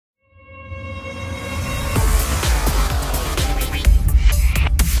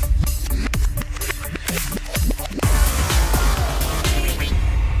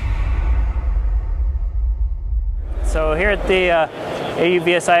at the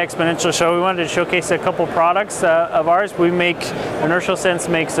AUVSI Xponential show, we wanted to showcase a couple products of ours. Inertial Sense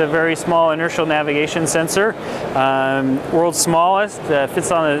makes a very small inertial navigation sensor, world's smallest, fits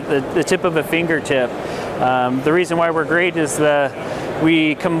on the tip of a fingertip. The reason why we're great is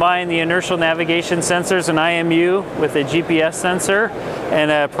we combine the inertial navigation sensors, an IMU, with a GPS sensor and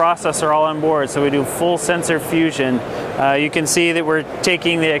a processor all on board. So we do full sensor fusion. You can see that we're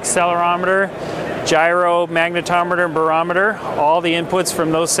taking the accelerometer, gyro, magnetometer, barometer, all the inputs from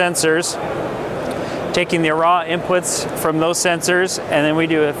those sensors, taking the raw inputs from those sensors, and then we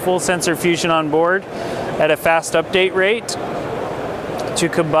do a full sensor fusion on board at a fast update rate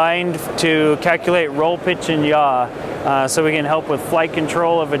to calculate roll, pitch, and yaw. So we can help with flight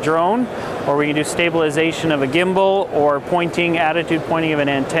control of a drone, or we can do stabilization of a gimbal, or attitude pointing of an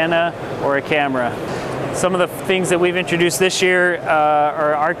antenna or a camera. Some of the things that we've introduced this year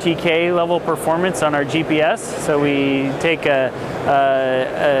are RTK level performance on our GPS. So we take a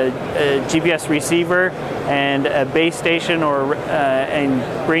GPS receiver and a base station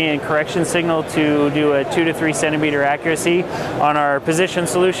and bring in correction signal to do a 2 to 3 centimeter accuracy on our position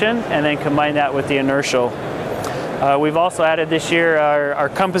solution, and then combine that with the inertial. We've also added this year our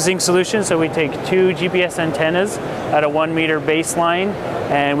compassing solution, so we take 2 GPS antennas at a 1 meter baseline,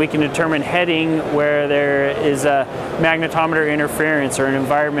 and we can determine heading where there is a magnetometer interference or an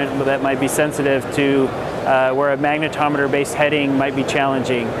environment that might be sensitive to where a magnetometer-based heading might be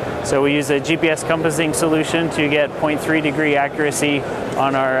challenging. So we use a GPS compassing solution to get 0.3 degree accuracy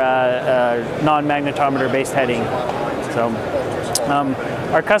on our non-magnetometer-based heading.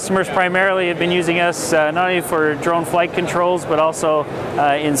 Our customers primarily have been using us not only for drone flight controls, but also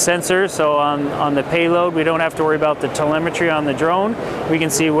in sensors. So on the payload, we don't have to worry about the telemetry on the drone. We can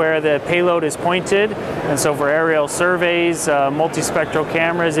see where the payload is pointed. And so for aerial surveys, multispectral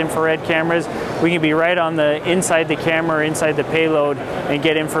cameras, infrared cameras, we can be right on inside the camera, inside the payload, and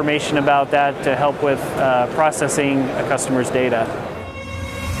get information about that to help with processing a customer's data.